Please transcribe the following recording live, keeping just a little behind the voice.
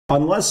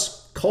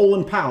unless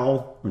Colin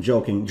Powell, I'm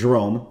joking,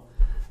 Jerome,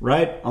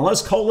 right?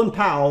 Unless Colin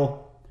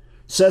Powell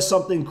says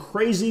something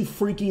crazy,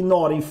 freaky,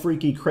 naughty,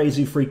 freaky,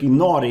 crazy, freaky,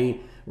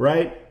 naughty,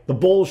 right? The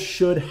bulls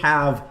should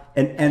have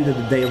an end of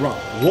the day run.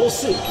 We'll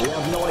see. We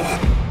have no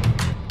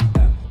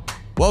idea.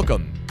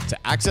 Welcome to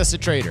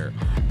AccessATrader,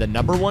 the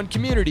 #1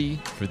 community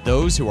for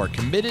those who are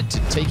committed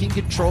to taking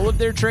control of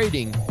their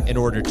trading in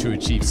order to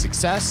achieve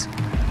success,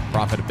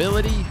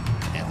 profitability,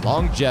 and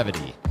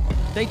longevity.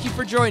 Thank you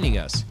for joining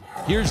us.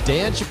 Here's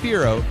Dan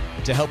Shapiro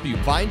to help you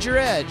find your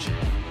edge,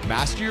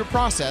 master your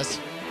process,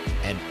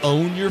 and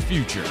own your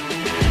future.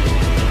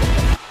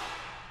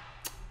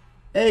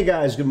 Hey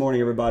guys, good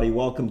morning everybody.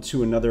 Welcome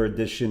to another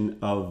edition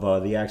of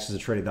the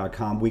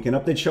AccessATrader.com Weekend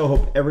Update Show.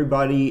 Hope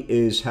everybody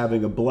is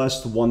having a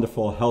blessed,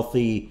 wonderful,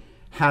 healthy,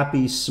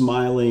 happy,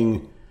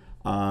 smiling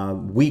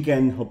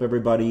weekend. Hope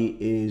everybody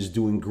is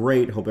doing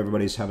great. Hope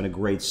everybody's having a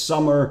great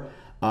summer.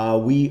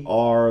 We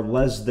are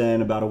less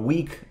than about a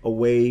week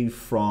away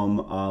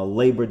from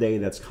Labor Day.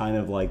 That's kind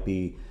of like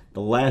the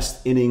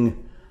last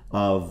inning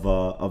of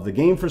the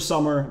game for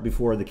summer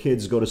before the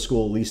kids go to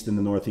school, at least in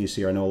the Northeast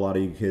here. I know a lot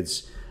of you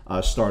kids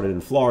started in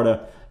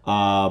Florida,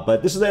 but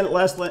this is the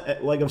last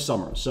leg of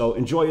summer. So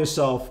enjoy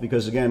yourself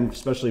because, again,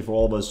 especially for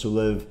all of us who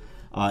live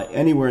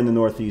anywhere in the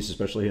Northeast,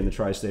 especially in the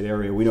tri-state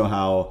area, we know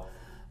how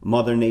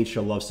Mother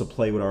Nature loves to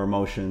play with our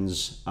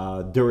emotions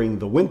during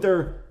the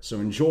winter.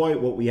 So enjoy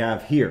what we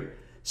have here.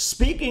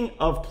 Speaking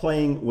of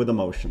playing with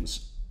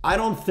emotions, I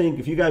don't think,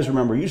 if you guys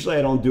remember, usually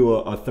I don't do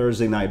a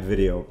Thursday night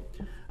video.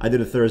 I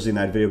did a Thursday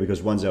night video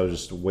because Wednesday I was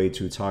just way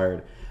too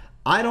tired.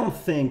 I don't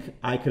think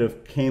I could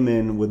have came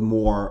in with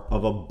more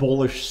of a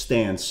bullish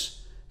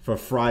stance for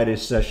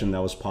Friday's session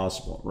that was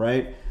possible,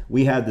 right?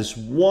 We had this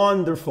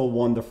wonderful,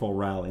 wonderful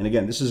rally. And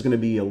again, this is going to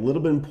be a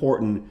little bit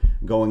important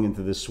going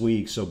into this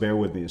week, so bear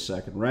with me a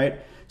second,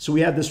 right? So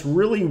we had this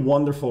really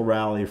wonderful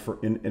rally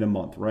in a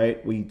month,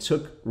 right? We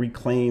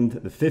reclaimed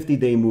the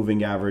 50-day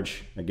moving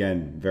average.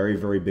 Again, very,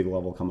 very big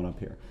level coming up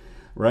here,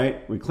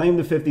 right? We claimed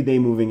the 50-day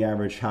moving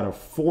average, had a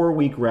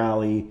 4-week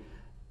rally.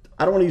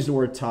 I don't want to use the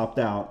word topped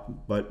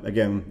out, but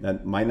again,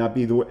 that might not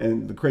be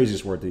the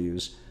craziest word to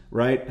use,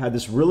 right? Had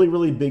this really,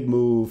 really big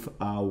move,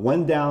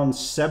 went down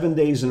 7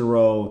 days in a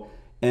row,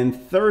 and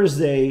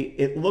Thursday,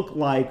 it looked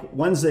like,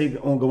 Wednesday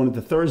going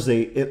into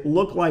Thursday, it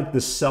looked like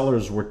the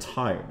sellers were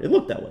tired. It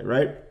looked that way,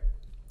 right?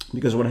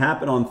 Because what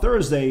happened on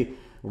Thursday,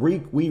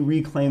 we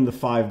reclaimed the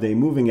 5-day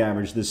moving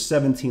average, this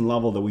 17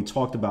 level that we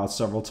talked about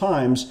several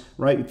times,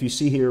 right? If you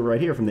see here, right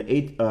here,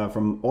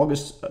 from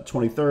August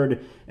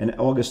 23rd and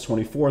August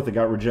 24th, it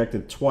got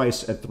rejected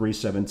twice at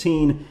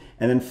 317,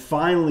 and then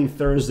finally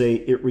Thursday,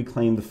 it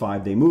reclaimed the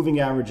 5-day moving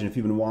average. And if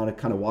you've been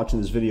kind of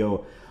watching this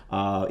video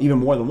even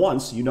more than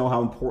once, you know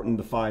how important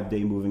the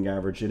 5-day moving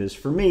average it is.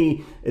 For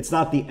me, it's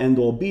not the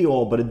end-all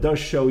be-all, but it does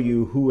show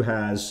you who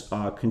has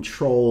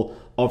control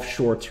of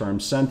short-term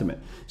sentiment.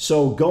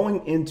 So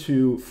going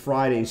into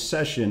Friday's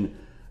session,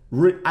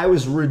 I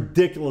was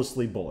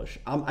ridiculously bullish.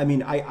 I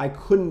mean, I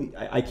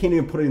can't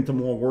even put it into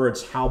more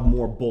words how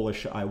more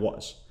bullish I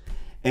was.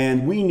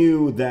 And we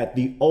knew that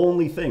the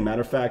only thing,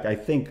 matter of fact, I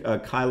think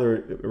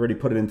Kyler already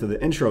put it into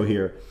the intro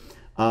here.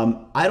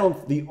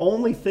 The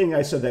only thing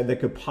I said that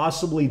could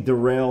possibly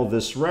derail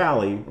this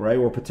rally, right,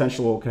 or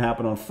potentially what could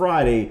happen on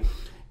Friday,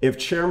 if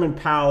Chairman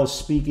Powell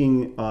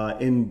speaking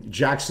in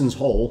Jackson's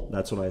Hole,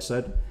 that's what I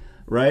said,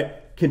 right,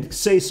 can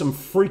say some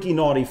freaky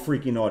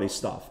naughty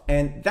stuff.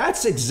 And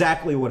that's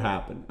exactly what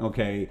happened,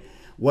 okay?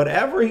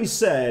 Whatever he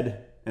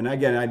said, and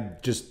again,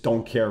 I just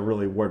don't care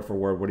really word for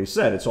word what he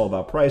said. It's all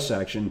about price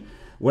action.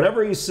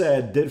 Whatever he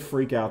said did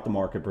freak out the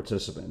market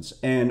participants.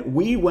 And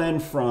we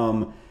went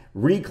from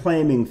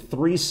reclaiming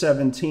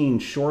 317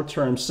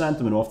 short-term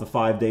sentiment off the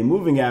 5-day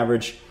moving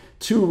average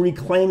to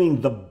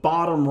reclaiming the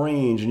bottom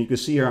range. And you can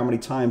see here how many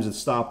times it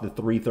stopped at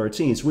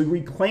 313. So we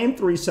reclaimed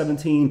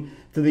 317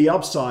 to the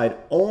upside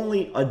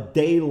only a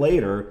day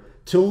later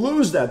to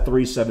lose that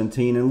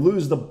 317 and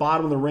lose the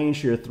bottom of the range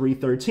here at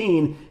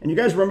 313. And you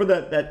guys remember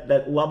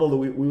that level that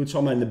we were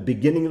talking about in the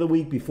beginning of the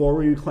week before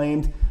we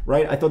reclaimed,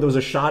 right? I thought there was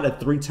a shot at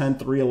 310,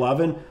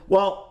 311.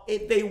 Well,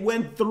 they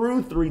went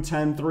through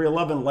 310,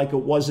 311 like it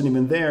wasn't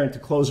even there to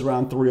close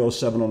around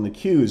 307 on the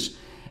Qs.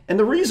 And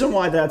the reason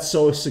why that's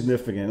so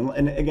significant,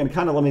 and again,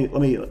 kind of let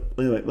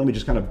me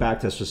just kind of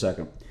backtest for a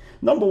second.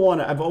 Number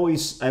one, I've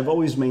always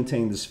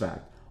maintained this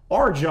fact.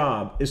 Our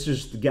job is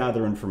just to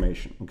gather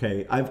information.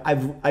 Okay,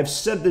 I've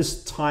said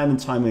this time and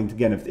time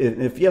again.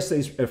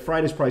 If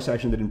Friday's price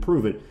action didn't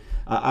prove it,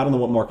 I don't know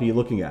what market you're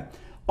looking at.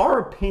 Our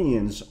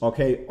opinions,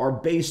 okay, are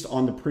based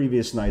on the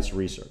previous night's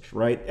research,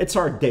 right? It's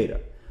our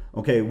data.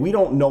 Okay, we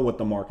don't know what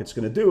the market's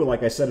going to do.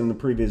 Like I said in the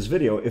previous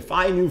video, if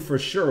I knew for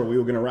sure we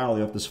were going to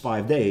rally off this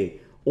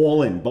 5-day,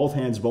 all in, both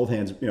hands,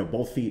 you know,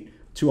 both feet,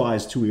 2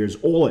 eyes, 2 ears,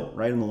 all in,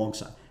 right on the long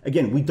side.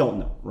 Again, we don't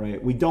know,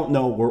 right? We don't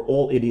know. We're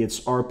all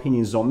idiots. Our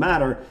opinions don't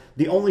matter.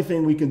 The only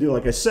thing we can do,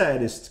 like I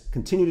said, is to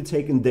continue to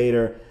take in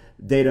data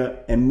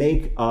and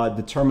make a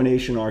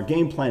determination, our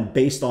game plan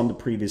based on the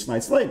previous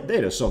night's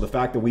data. So the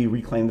fact that we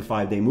reclaimed the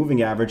 5-day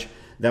moving average,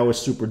 that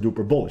was super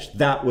duper bullish.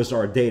 That was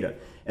our data.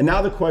 And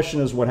now the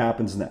question is what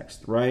happens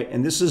next, right?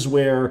 And this is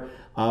where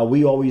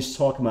we always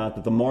talk about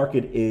that the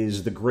market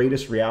is the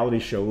greatest reality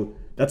show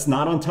that's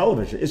not on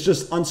television. It's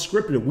just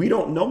unscripted. We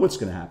don't know what's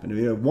going to happen.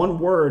 You know, one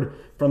word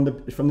from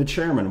the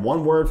chairman,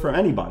 one word for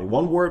anybody,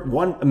 one word,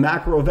 one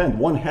macro event,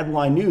 one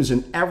headline news,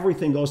 and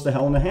everything goes to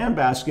hell in a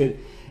handbasket.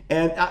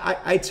 And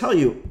I tell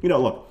you, you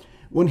know, look,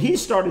 when he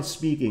started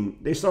speaking,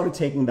 they started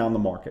taking down the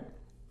market.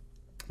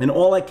 And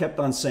all I kept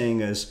on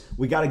saying is,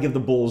 we got to give the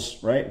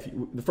bulls,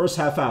 right? The first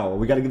half hour,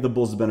 we got to give the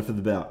bulls the benefit of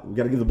the doubt. We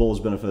got to give the bulls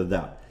the benefit of the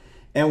doubt.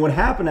 And what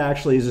happened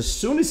actually is as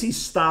soon as he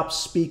stopped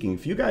speaking,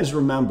 if you guys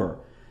remember,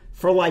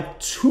 for like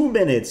 2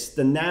 minutes,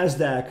 the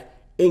NASDAQ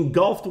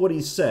engulfed what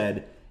he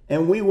said,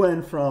 and we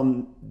went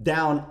from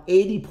down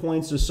 80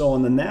 points or so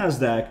on the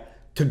NASDAQ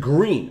to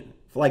green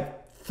for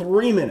like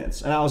 3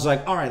 minutes. And I was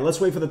like, all right, let's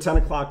wait for the 10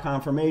 o'clock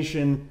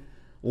confirmation.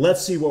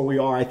 Let's see where we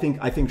are. I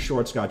think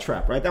shorts got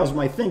trapped, right? That was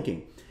my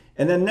thinking.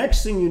 And then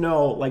next thing you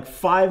know, like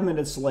 5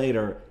 minutes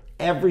later,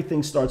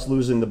 everything starts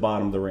losing the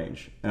bottom of the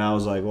range. And I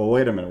was like, well,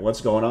 wait a minute, what's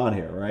going on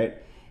here, right?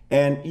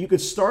 And you could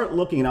start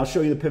looking, and I'll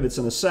show you the pivots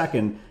in a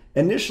second.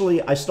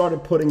 Initially, I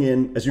started putting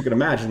in, as you can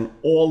imagine,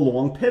 all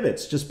long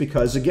pivots, just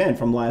because, again,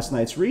 from last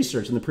night's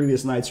research and the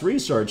previous night's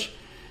research.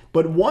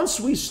 But once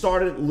we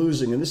started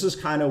losing, and this is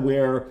kind of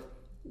where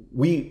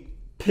we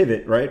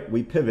pivot, right?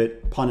 We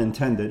pivot, pun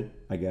intended,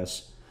 I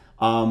guess,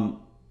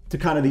 to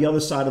kind of the other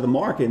side of the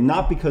market,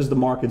 not because the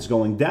market's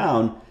going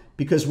down,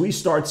 because we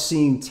start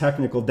seeing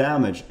technical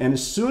damage. And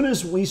as soon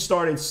as we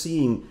started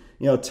seeing,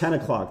 you know, 10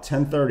 o'clock,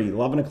 10:30,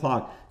 11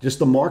 o'clock, just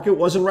the market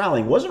wasn't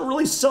rallying, wasn't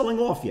really selling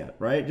off yet,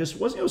 right? Just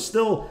wasn't, it was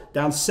still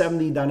down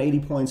 70, down 80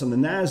 points on the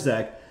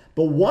NASDAQ.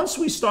 But once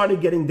we started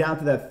getting down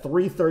to that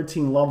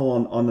 313 level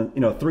on the,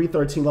 you know,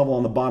 313 level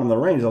on the bottom of the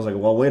range, I was like,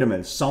 well, wait a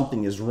minute,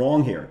 something is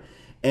wrong here.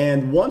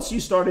 And once you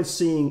started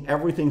seeing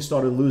everything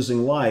started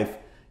losing life,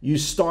 you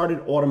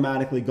started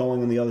automatically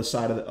going on the other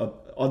side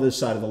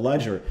of the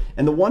ledger.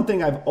 And the one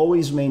thing I've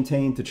always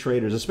maintained to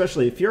traders,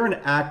 especially if you're an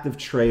active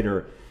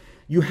trader,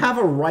 you have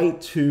a right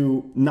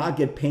to not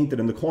get painted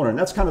in the corner. And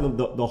that's kind of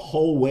the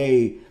whole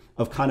way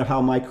of kind of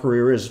how my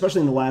career is,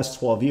 especially in the last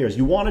 12 years.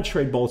 You want to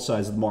trade both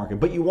sides of the market,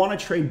 but you want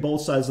to trade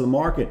both sides of the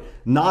market,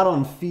 not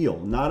on feel,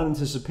 not on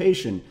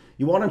anticipation.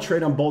 You want to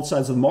trade on both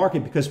sides of the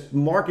market because the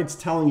market's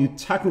telling you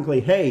technically,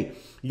 hey,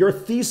 your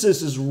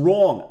thesis is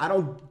wrong. I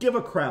don't give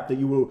a crap that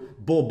you were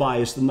bull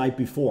biased the night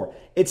before.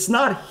 It's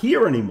not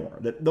here anymore.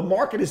 The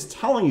market is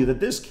telling you that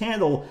this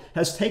candle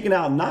has taken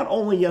out not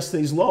only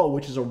yesterday's low,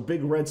 which is a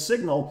big red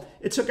signal,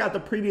 it took out the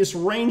previous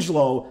range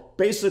low,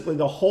 basically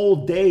the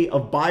whole day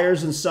of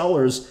buyers and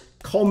sellers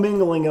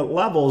commingling at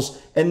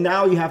levels, and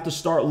now you have to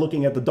start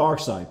looking at the dark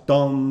side.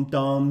 Dum,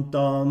 dum,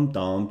 dum,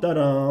 dum, da,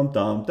 dum,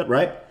 dum, da,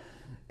 right?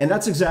 And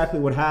that's exactly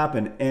what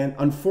happened. And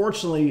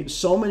unfortunately,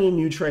 so many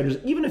new traders,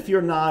 even if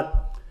you're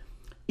not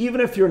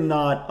investors,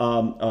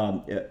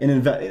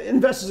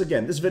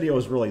 again, this video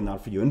is really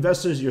not for you.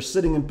 Investors, you're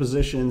sitting in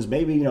positions,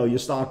 maybe, you know, your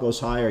stock goes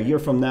higher a year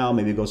from now,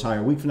 maybe it goes higher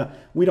a week from now.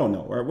 We don't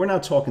know. We're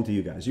not talking to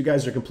you guys. You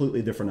guys are a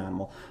completely different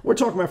animal. We're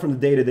talking about from the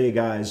day-to-day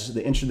guys,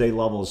 the intraday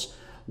levels.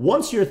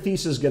 Once your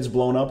thesis gets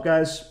blown up,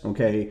 guys,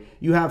 okay,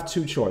 you have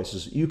two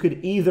choices. You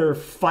could either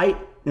fight,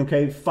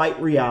 okay,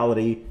 fight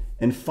reality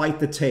and fight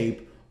the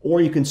tape, or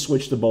you can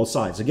switch to both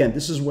sides. Again,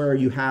 this is where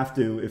you have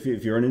to, if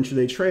you're an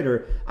intraday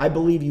trader, I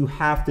believe you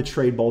have to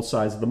trade both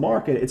sides of the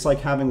market. It's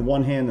like having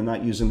one hand and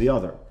not using the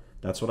other.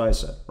 That's what I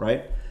said,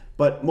 right?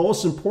 But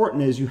most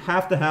important is you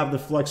have to have the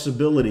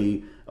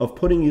flexibility of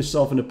putting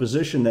yourself in a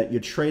position that you're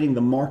trading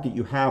the market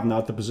you have,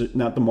 not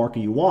the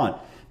market you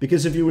want.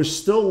 Because if you were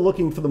still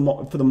looking for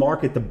the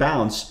market to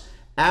bounce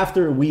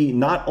after we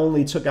not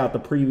only took out the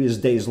previous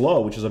day's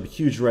low, which is a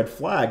huge red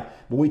flag,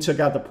 but we took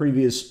out the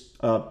previous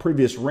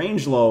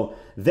range low,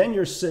 then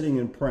you're sitting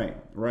and praying,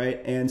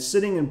 right? And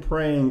sitting and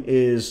praying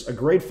is a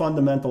great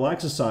fundamental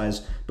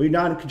exercise, but you're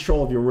not in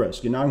control of your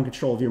risk. You're not in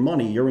control of your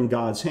money. You're in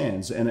God's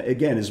hands. And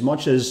again, as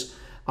much as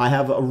I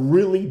have a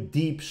really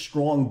deep,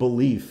 strong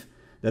belief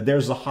that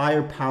there's a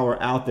higher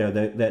power out there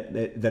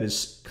that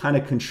is kind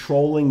of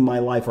controlling my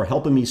life or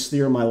helping me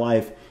steer my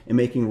life and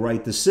making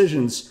right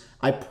decisions,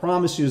 I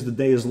promise you, as the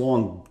day is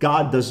long,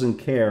 God doesn't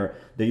care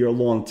that you're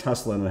long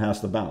Tesla and it has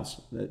to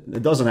bounce.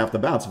 It doesn't have to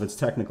bounce if it's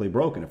technically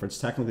broken, if it's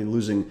technically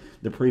losing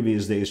the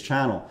previous day's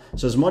channel.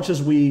 So as much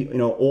as we, you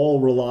know,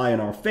 all rely on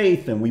our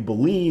faith and we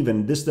believe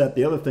and this, that,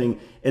 the other thing,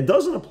 it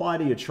doesn't apply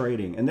to your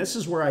trading. And this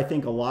is where I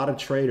think a lot of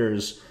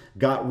traders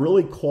got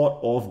really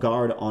caught off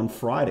guard on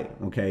Friday.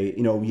 Okay,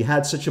 you know, we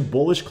had such a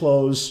bullish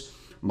close.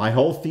 My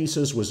whole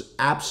thesis was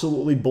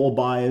absolutely bull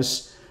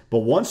bias. But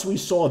once we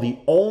saw the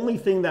only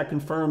thing that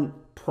confirmed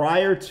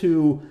prior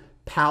to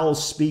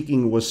Powell's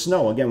speaking was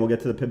snow. Again, we'll get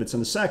to the pivots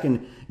in a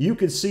second. You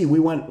could see we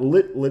went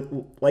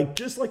like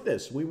just like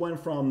this. We went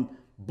from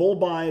bull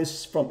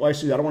bias, from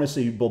actually I don't want to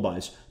say bull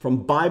bias,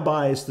 from buy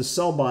bias to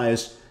sell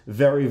bias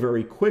very,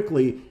 very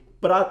quickly.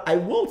 But I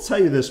will tell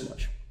you this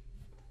much.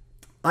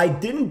 I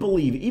didn't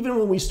believe, even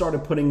when we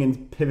started putting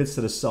in pivots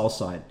to the sell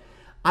side,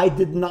 I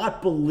did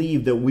not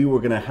believe that we were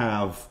going to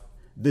have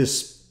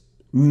this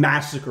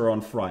massacre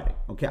on Friday.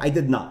 Okay, I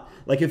did not.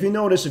 Like, if you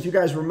notice, if you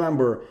guys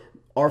remember,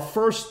 our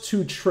first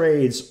two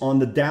trades on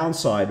the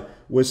downside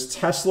was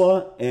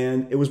Tesla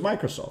and it was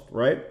Microsoft,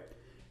 right?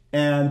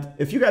 And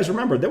if you guys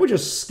remember, they were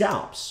just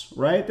scalps,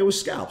 right? There was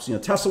scalps. You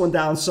know, Tesla went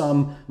down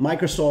some,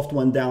 Microsoft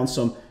went down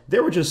some. They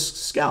were just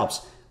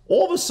scalps.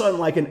 All of a sudden,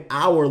 like an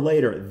hour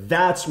later,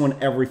 that's when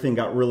everything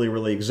got really,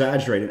 really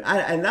exaggerated.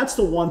 And that's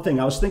the one thing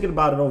I was thinking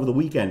about it over the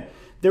weekend.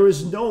 There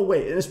is no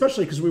way, and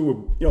especially because we were,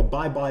 you know,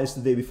 buy bias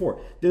the day before.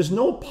 There's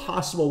no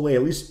possible way,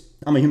 at least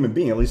I'm a human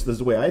being, at least this is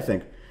the way I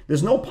think.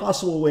 There's no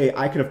possible way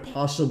I could have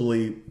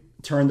possibly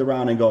turned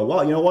around and go,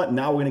 well, you know what?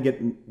 Now we're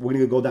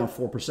gonna go down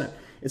 4%.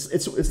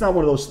 It's not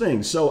one of those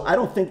things. So I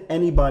don't think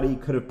anybody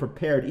could have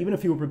prepared, even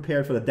if you were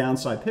prepared for the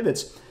downside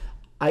pivots.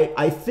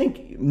 I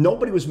think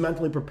nobody was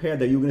mentally prepared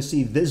that you were going to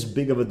see this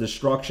big of a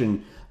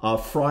destruction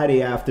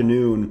Friday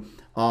afternoon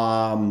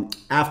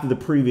after the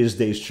previous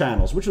day's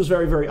channels, which was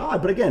very, very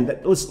odd. But again,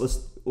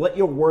 let's let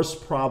your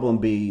worst problem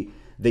be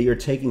that you're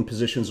taking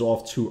positions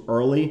off too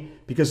early,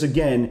 because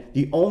again,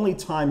 the only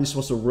time you're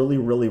supposed to really,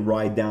 really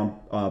ride down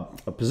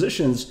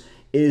positions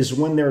is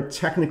when they're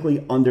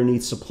technically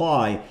underneath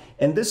supply.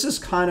 And this is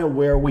kind of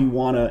where we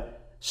want to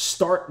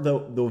start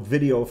the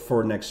video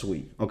for next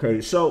week.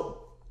 Okay, so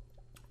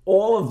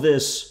all of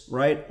this,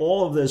 right?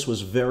 All of this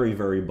was very,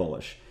 very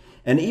bullish.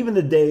 And even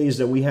the days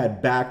that we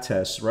had back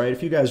tests, right?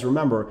 If you guys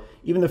remember,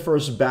 even the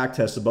first back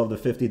test above the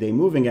 50-day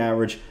moving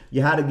average,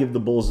 you had to give the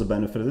bulls the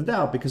benefit of the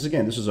doubt, because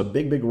again, this was a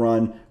big, big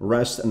run,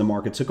 rest, and the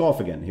market took off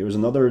again. Here was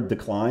another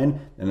decline,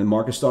 and the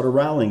market started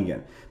rallying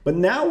again. But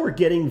now we're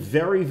getting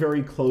very,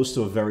 very close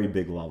to a very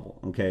big level,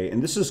 okay?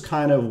 And this is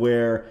kind of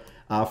where,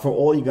 for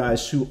all you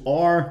guys who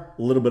are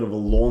a little bit of a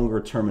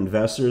longer-term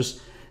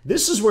investors,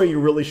 this is where you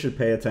really should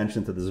pay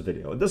attention to this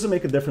video. It doesn't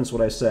make a difference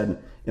what I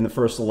said in the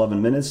first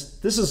 11 minutes.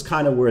 This is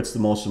kind of where it's the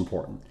most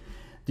important.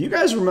 Do you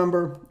guys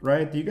remember,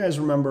 right? Do you guys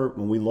remember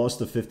when we lost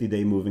the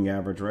 50-day moving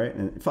average, right?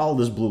 And follow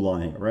this blue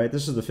line here, right?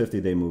 This is the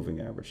 50-day moving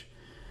average.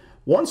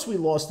 Once we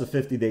lost the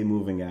 50-day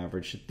moving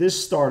average,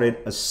 this started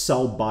a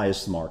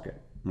sell-biased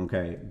market,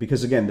 okay?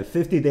 Because again, the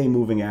 50-day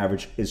moving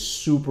average is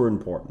super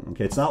important,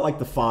 okay? It's not like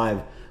the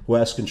 5 who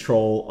has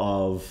control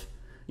of,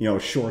 you know,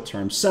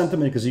 short-term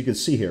sentiment, because you can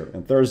see here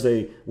on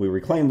Thursday we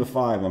reclaimed the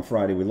 5, on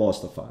Friday we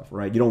lost the 5,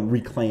 right? You don't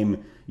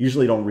reclaim,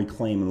 usually don't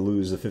reclaim and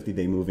lose the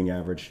 50-day moving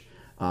average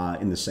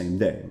in the same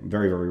day.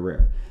 Very, very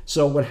rare.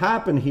 So what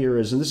happened here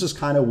is, and this is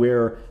kind of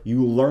where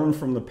you learn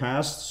from the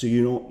past, so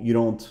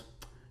you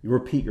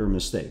repeat your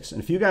mistakes.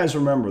 And if you guys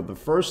remember, the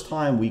first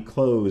time we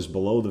closed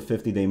below the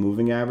 50-day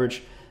moving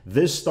average,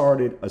 this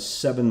started a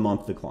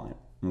 7-month decline.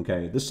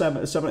 Okay, this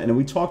seven, and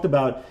we talked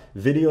about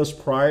videos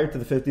prior to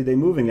the 50-day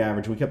moving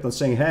average. We kept on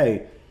saying,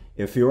 hey,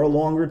 if you're a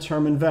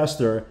longer-term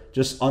investor,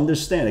 just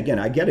understand. Again,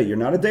 I get it. You're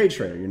not a day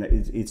trader.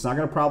 It's not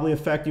going to probably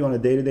affect you on a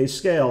day-to-day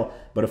scale.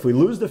 But if we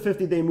lose the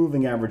 50-day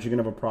moving average, you're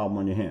going to have a problem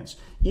on your hands.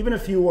 Even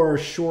if you were a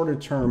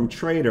shorter-term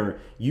trader,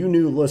 you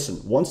knew, listen,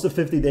 once the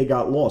 50-day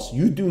got lost,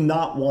 you do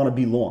not want to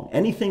be long.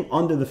 Anything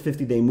under the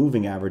 50-day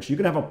moving average, you're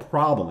going to have a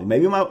problem.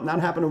 Maybe it might not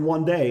happen in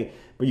one day,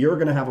 but you're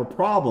going to have a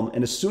problem.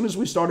 And as soon as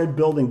we started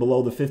building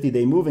below the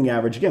 50-day moving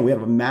average, again, we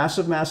had a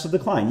massive, massive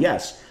decline.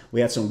 Yes,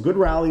 we had some good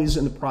rallies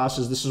in the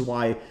process. This is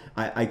why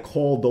I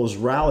called those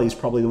rallies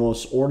probably the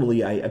most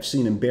orderly I've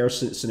seen in bear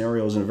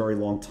scenarios in a very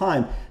long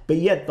time. But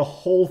yet the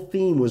whole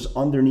theme was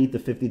underneath the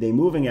 50-day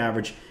moving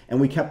average, and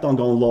we kept on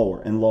going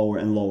lower and lower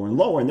and lower and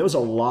lower. And there was a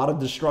lot of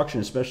destruction,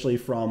 especially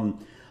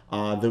from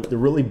the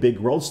really big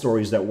growth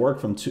stories that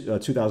worked from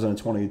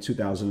 2020 to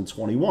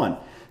 2021.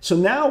 So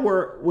now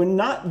we're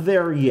not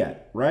there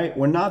yet, right?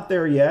 We're not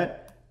there yet.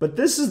 But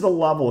this is the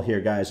level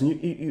here, guys.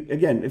 And you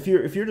again, if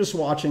you're just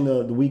watching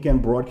the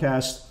weekend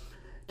broadcast,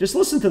 just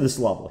listen to this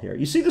level here.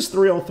 You see this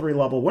 303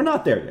 level? We're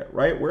not there yet,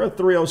 right? We're at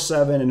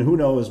 307, and who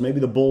knows? Maybe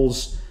the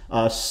bulls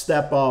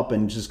step up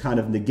and just kind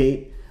of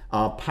negate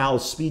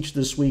Powell's speech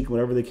this week,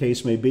 whatever the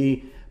case may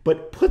be.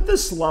 But put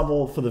this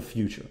level for the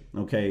future,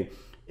 okay?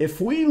 If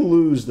we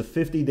lose the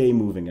 50-day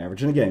moving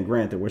average, and again,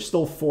 granted, we're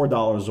still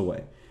 $4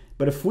 away.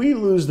 But if we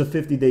lose the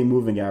 50-day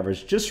moving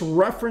average, just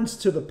reference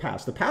to the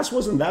past. The past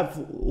wasn't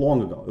that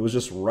long ago. It was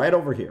just right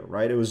over here,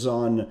 right? It was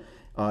on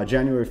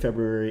January,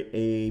 February,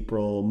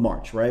 April,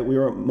 March, right? We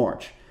were at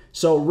March.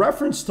 So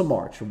reference to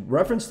March,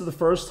 reference to the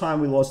first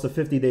time we lost the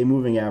 50-day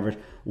moving average.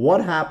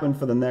 What happened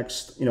for the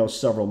next,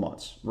 several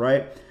months,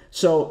 right?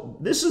 So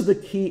this is the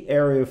key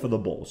area for the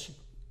bulls.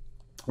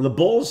 The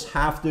bulls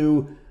have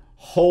to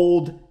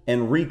hold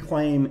and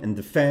reclaim and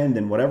defend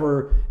and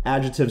whatever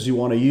adjectives you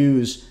want to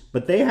use,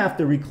 but they have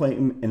to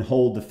reclaim and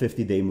hold the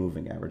 50-day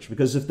moving average.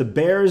 Because if the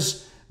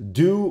bears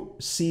do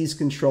seize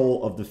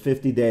control of the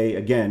 50-day,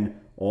 again,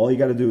 all you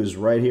got to do is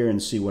right here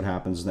and see what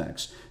happens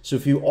next. So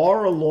if you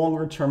are a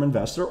longer term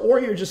investor,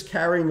 or you're just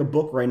carrying a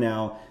book right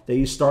now that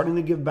you're starting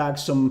to give back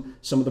some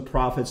of the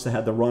profits that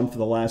had to run for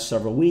the last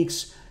several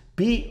weeks,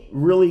 be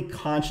really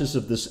conscious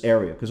of this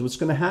area. Because what's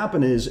going to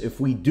happen is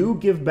if we do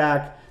give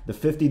back the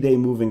 50-day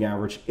moving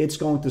average, it's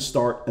going to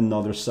start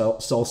another sell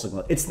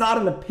signal. It's not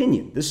an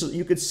opinion. This is,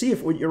 you could see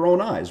it with your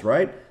own eyes,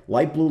 right?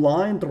 Light blue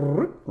line,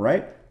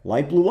 right?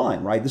 Light blue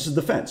line, right? This is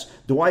defense.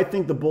 Do I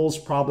think the bulls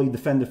probably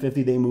defend the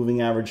 50-day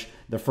moving average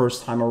the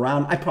first time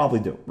around? I probably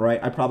do,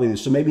 right? I probably do.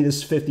 So maybe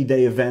this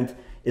 50-day event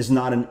is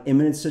not an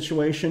imminent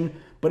situation,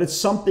 but it's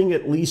something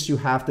at least you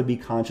have to be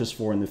conscious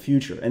for in the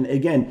future. And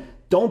again,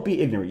 don't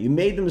be ignorant. You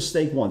made the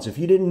mistake once. If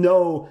you didn't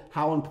know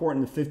how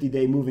important the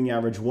 50-day moving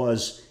average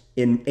was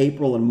in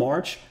April and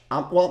March,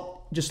 well,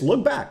 just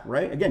look back,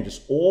 right? Again,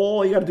 just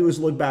all you got to do is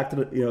look back to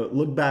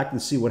look back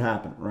and see what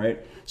happened,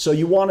 right? So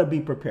you want to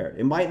be prepared.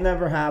 It might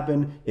never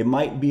happen. It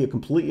might be a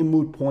completely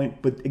moot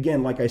point. But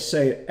again, like I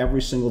say,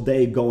 every single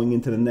day going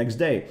into the next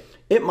day,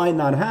 it might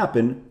not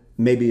happen.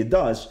 Maybe it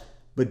does.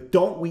 But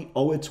don't we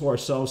owe it to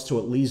ourselves to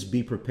at least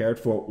be prepared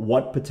for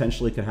what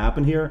potentially could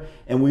happen here?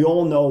 And we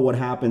all know what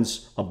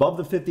happens above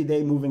the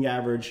 50-day moving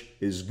average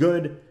is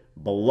good.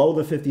 Below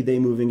the 50-day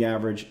moving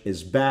average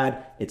is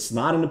bad. It's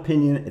not an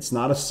opinion. It's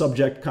not a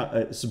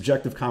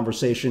subjective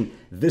conversation.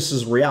 This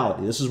is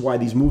reality. This is why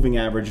these moving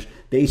average,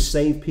 they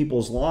save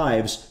people's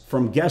lives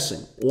from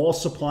guessing. All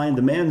supply and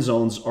demand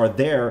zones are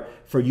there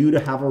for you to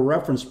have a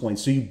reference point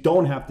so you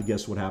don't have to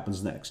guess what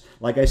happens next.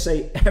 Like I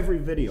say every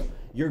video,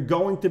 you're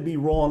going to be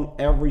wrong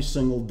every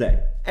single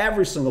day.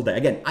 Every single day.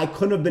 Again, I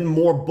couldn't have been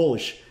more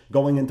bullish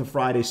going into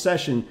Friday's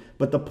session,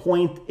 but the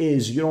point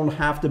is you don't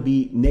have to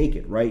be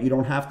naked, right? You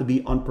don't have to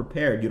be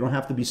unprepared. You don't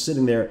have to be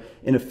sitting there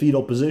in a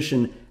fetal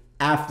position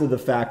after the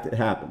fact it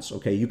happens,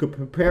 okay? You could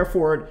prepare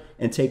for it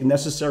and take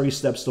necessary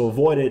steps to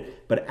avoid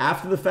it, but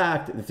after the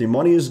fact, if your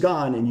money is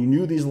gone and you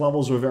knew these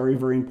levels were very,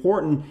 very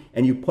important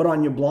and you put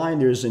on your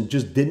blinders and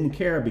just didn't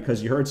care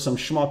because you heard some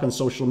schmuck on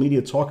social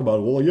media talk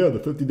about, well, yeah, the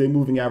 50-day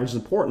moving average is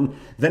important,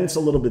 then it's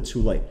a little bit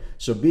too late.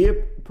 So be a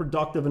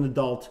productive and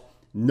adult.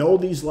 Know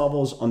these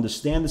levels,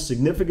 understand the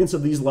significance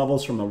of these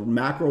levels from a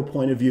macro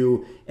point of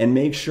view, and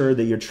make sure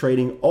that you're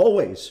trading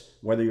always,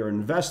 whether you're an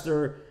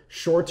investor,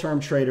 short-term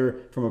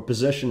trader, from a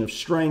position of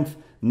strength,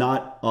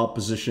 not a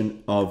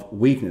position of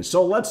weakness.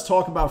 So let's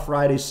talk about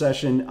Friday's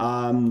session.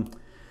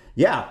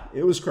 Yeah,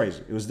 it was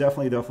crazy. It was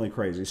definitely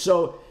crazy.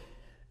 So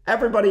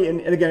everybody,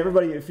 and again,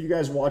 everybody, if you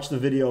guys watch the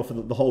video for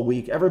the whole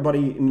week,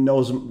 everybody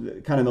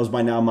kind of knows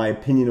by now my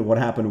opinion of what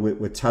happened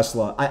with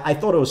Tesla. I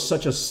thought it was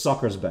such a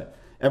sucker's bet.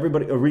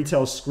 Everybody,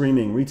 retail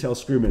screaming,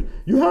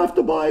 you have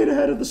to buy it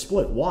ahead of the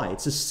split. Why?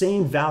 It's the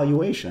same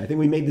valuation. I think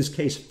we made this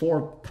case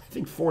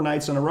four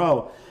nights in a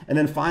row. And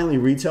then finally,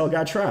 retail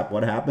got trapped.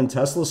 What happened?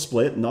 Tesla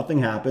split,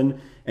 nothing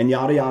happened, and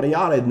yada, yada,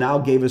 yada. It now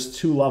gave us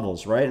two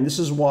levels, right? And this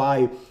is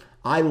why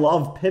I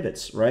love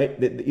pivots, right?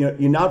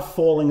 You're not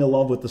falling in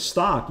love with the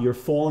stock. You're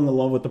falling in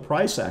love with the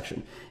price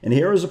action. And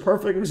here is a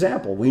perfect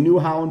example. We knew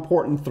how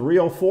important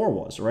 304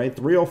 was, right?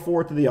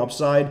 304 to the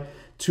upside,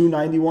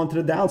 291 to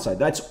the downside.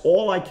 That's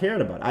all I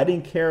cared about. I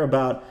didn't care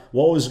about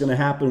what was going to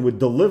happen with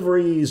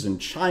deliveries and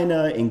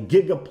China and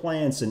giga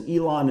plants and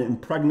Elon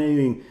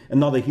impregnating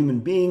another human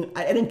being.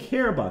 I didn't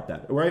care about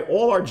that, right?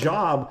 All our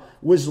job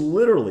was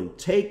literally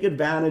take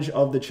advantage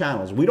of the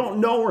channels. We don't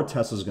know where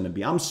Tesla's going to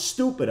be. I'm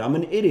stupid. I'm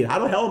an idiot. How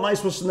the hell am I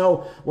supposed to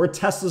know where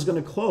Tesla's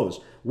going to close?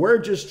 We're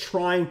just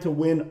trying to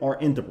win our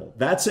interval.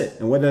 That's it.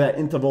 And whether that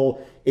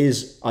interval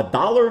is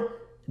 $1,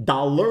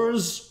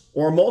 dollars,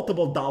 or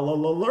multiple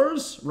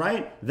dollars,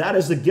 right? That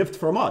is the gift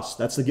from us.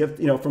 That's the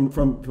gift,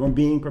 from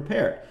being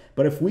prepared.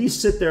 But if we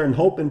sit there and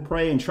hope and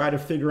pray and try to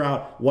figure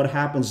out what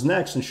happens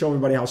next and show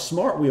everybody how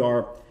smart we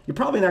are, you're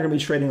probably not going to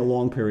be trading a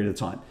long period of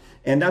time.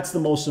 And that's the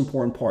most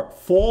important part.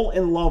 Fall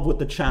in love with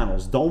the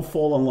channels. Don't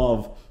fall in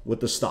love with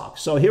the stock.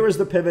 So here is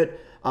the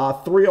pivot.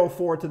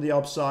 304 to the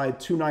upside,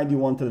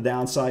 291 to the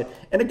downside.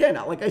 And again,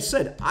 like I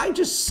said, I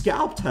just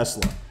scalped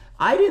Tesla.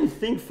 I didn't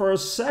think for a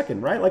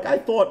second, right? Like I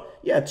thought,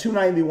 yeah,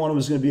 291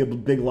 was going to be a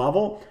big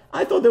level.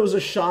 I thought there was a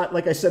shot,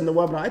 like I said in the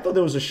webinar, I thought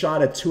there was a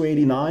shot at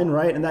 289,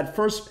 right? And that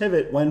first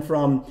pivot went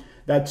from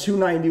that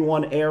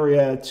 291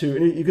 area to,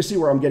 and you can see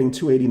where I'm getting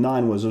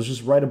 289 was. It was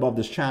just right above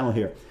this channel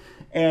here.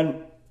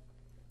 And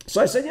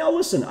so I said,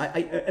 listen,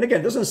 and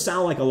again, it doesn't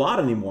sound like a lot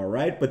anymore,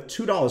 right? But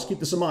 $2, keep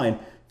this in mind,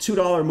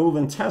 $2 move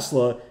in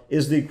Tesla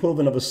is the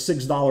equivalent of a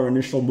 $6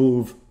 initial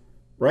move,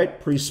 right?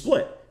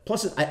 Pre-split.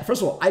 Plus,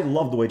 first of all, I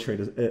love the way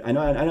traders, I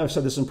know I've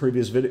said this in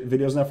previous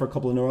videos now for a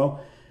couple in a row,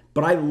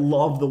 but I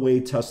love the way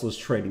Tesla's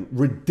trading.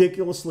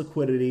 Ridiculous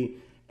liquidity,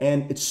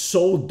 and it's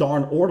so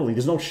darn orderly.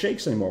 There's no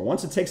shakes anymore.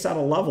 Once it takes out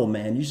a level,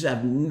 man, you just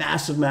have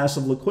massive,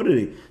 massive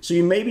liquidity. So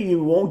maybe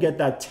you won't get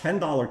that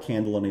 $10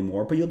 candle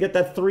anymore, but you'll get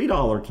that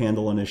 $3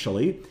 candle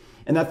initially.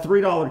 And that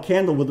 $3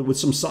 candle with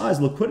some size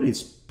liquidity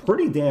is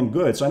pretty damn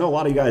good. So I know a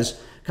lot of you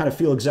guys kind of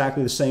feel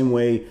exactly the same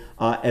way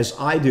as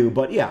I do.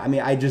 But yeah, I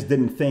mean, I just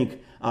didn't think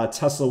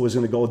Tesla was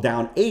going to go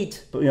down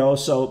 8, but,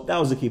 so that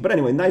was the key. But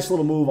anyway, nice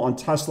little move on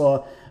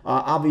Tesla.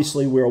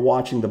 Obviously, we're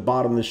watching the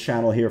bottom of this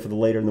channel here for the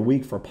later in the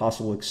week for a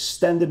possible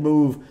extended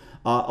move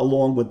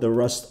along with the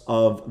rest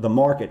of the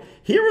market.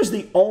 Here is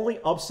the only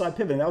upside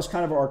pivot, and that was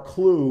kind of our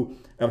clue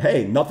of,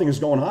 hey, nothing is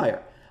going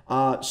higher.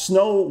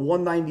 Snow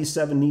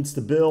 197 needs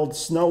to build.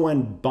 Snow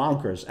went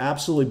bonkers,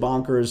 absolutely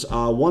bonkers.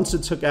 Once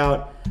it took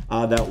out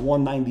that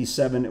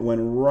 197, it went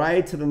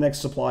right to the next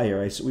supply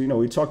here.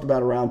 We talked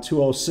about around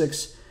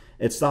 206.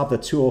 It stopped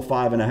at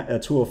 205 and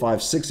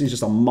 205.60,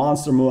 just a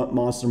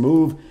monster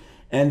move.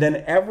 And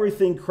then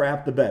everything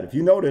crapped the bed. If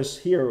you notice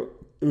here,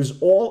 it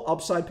was all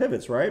upside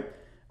pivots, right?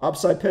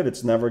 Upside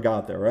pivots never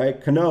got there,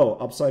 right? Cano,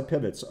 upside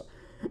pivots.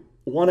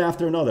 One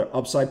after another,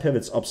 upside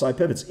pivots, upside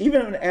pivots.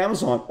 Even when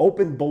Amazon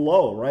opened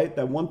below, right,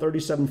 that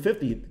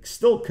 137.50,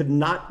 still could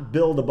not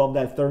build above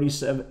that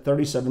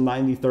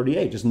 37.90,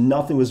 38. Just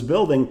nothing was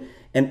building,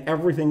 and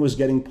everything was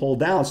getting pulled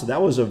down. So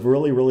that was a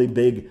really, really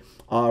big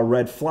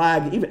red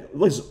flag. Even it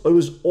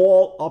was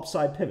all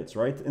upside pivots,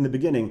 right, in the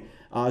beginning.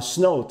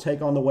 Snow,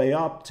 take on the way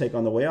up, take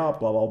on the way up,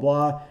 blah, blah,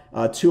 blah.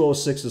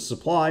 206 is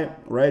supply,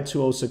 right?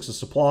 206 is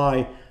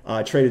supply.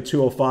 Traded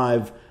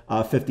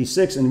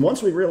 205.56. And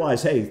once we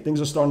realized, hey, things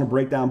are starting to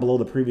break down below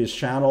the previous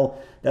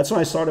channel, that's when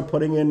I started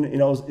putting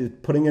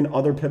in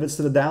other pivots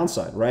to the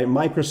downside, right?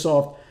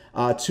 Microsoft,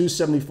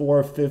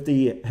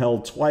 274.50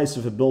 held twice.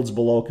 If it builds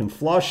below, can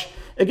flush.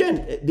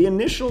 Again, the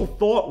initial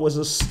thought was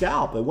a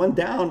scalp. It went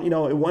down,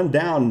 it went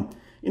down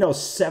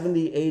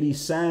 70, 80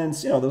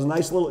 cents. There was a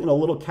nice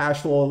little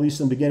cash flow, at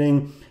least in the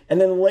beginning. And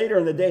then later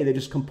in the day, they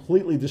just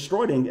completely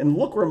destroyed it. And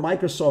look where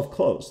Microsoft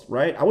closed,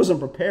 right? I wasn't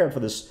prepared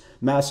for this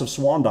massive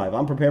swan dive.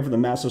 I'm prepared for the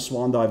massive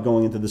swan dive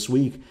going into this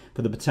week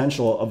for the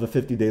potential of a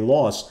 50-day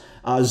loss.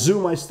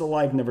 Zoom, I still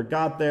like, never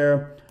got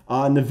there.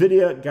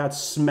 NVIDIA got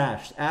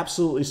smashed,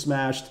 absolutely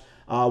smashed.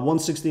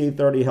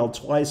 168.30 held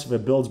twice. If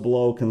it builds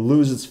below, can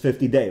lose its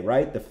 50-day,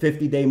 right? The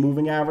 50-day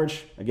moving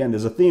average. Again,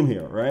 there's a theme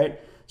here, right?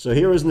 So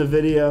here is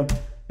NVIDIA.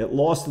 It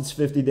lost its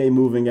 50-day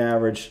moving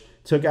average,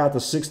 took out the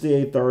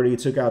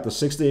 68.30, took out the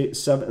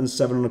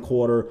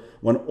 67.25,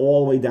 went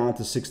all the way down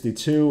to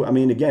 62. I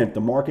mean, again, if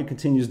the market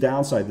continues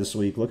downside this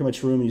week, look how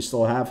much room you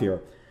still have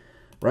here,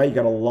 right? You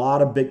got a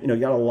lot of big, you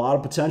got a lot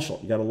of potential.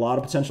 You got a lot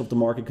of potential if the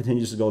market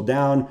continues to go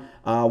down.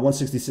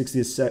 160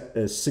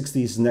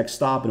 is next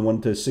stop and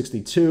went to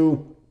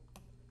 62.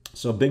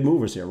 So big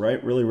movers here,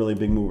 right? Really, really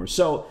big movers.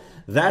 So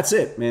that's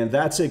it, man.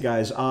 That's it,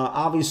 guys.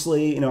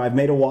 Obviously, I've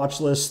made a watch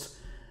list.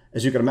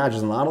 As you can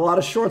imagine, there's not a lot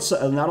of shorts,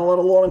 not a lot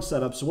of long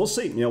setups. So we'll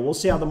see. We'll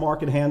see how the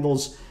market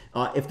handles.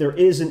 If there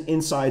is an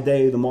inside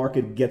day, the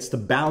market gets to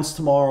bounce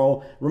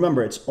tomorrow.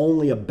 Remember, it's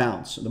only a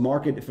bounce. The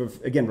market, for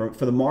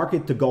the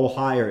market to go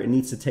higher, it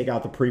needs to take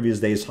out the previous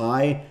day's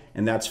high,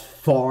 and that's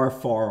far,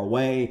 far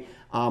away.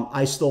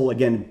 I still,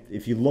 again,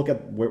 if you look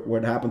at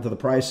what happened to the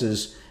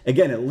prices,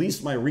 again, at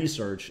least my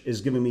research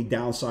is giving me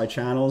downside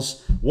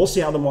channels. We'll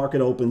see how the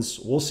market opens.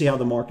 We'll see how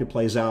the market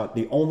plays out.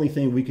 The only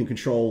thing we can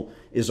control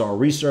is our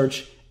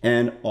research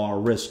and our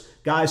risk.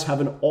 Guys, have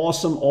an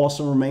awesome,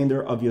 awesome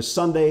remainder of your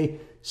Sunday.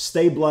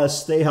 Stay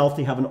blessed, stay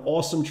healthy, have an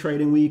awesome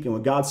trading week, and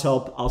with God's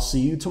help, I'll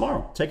see you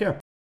tomorrow. Take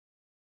care.